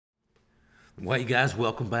Well, you guys,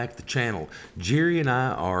 welcome back to the channel. Jerry and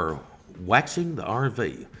I are waxing the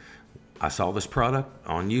RV. I saw this product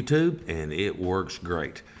on YouTube and it works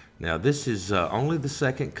great. Now this is only the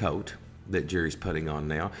second coat that Jerry's putting on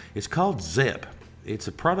now. It's called Zep. It's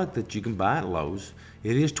a product that you can buy at Lowe's.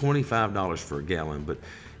 It is $25 for a gallon, but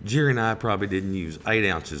Jerry and I probably didn't use 8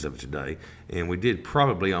 ounces of it today, and we did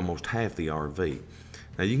probably almost half the RV.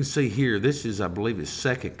 Now you can see here, this is, I believe, his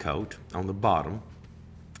second coat on the bottom.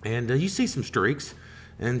 And you see some streaks,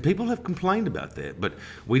 and people have complained about that. But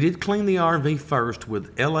we did clean the RV first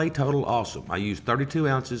with LA Total Awesome. I used 32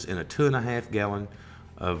 ounces in a 2.5 gallon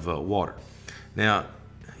of water. Now,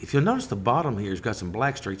 if you'll notice, the bottom here has got some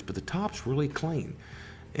black streaks, but the top's really clean.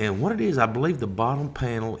 And what it is, I believe the bottom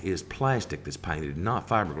panel is plastic that's painted, not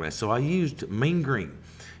fiberglass. So I used mean green.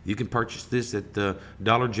 You can purchase this at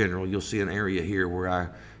Dollar General. You'll see an area here where I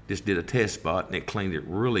just did a test spot and it cleaned it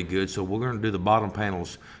really good. So we're going to do the bottom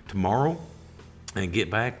panels tomorrow and get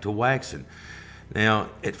back to waxing. Now,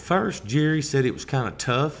 at first, Jerry said it was kind of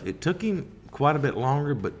tough. It took him quite a bit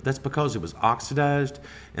longer, but that's because it was oxidized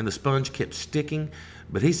and the sponge kept sticking.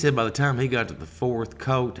 But he said by the time he got to the 4th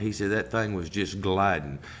coat, he said that thing was just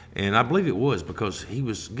gliding. And I believe it was, because he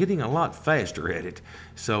was getting a lot faster at it.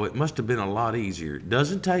 So it must have been a lot easier. It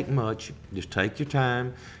doesn't take much. Just take your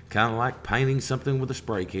time, kind of like painting something with a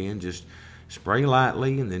spray can. Just spray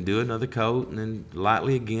lightly and then do another coat, and then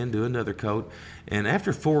lightly again, do another coat. And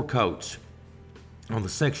after 4 coats on the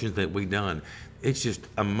sections that we done, it's just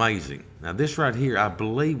amazing. Now this right here, I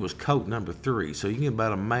believe, was coat number 3, so you can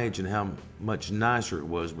about imagine how much nicer it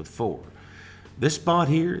was with 4. This spot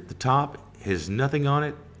here at the top has nothing on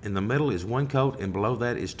it. In the middle is 1 coat, and below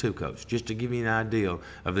that is 2 coats, just to give you an idea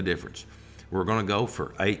of the difference. We're going to go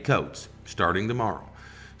for 8 coats starting tomorrow.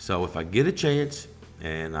 So if I get a chance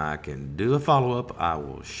and I can do a follow-up, I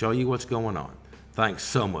will show you what's going on. Thanks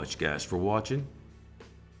so much, guys, for watching.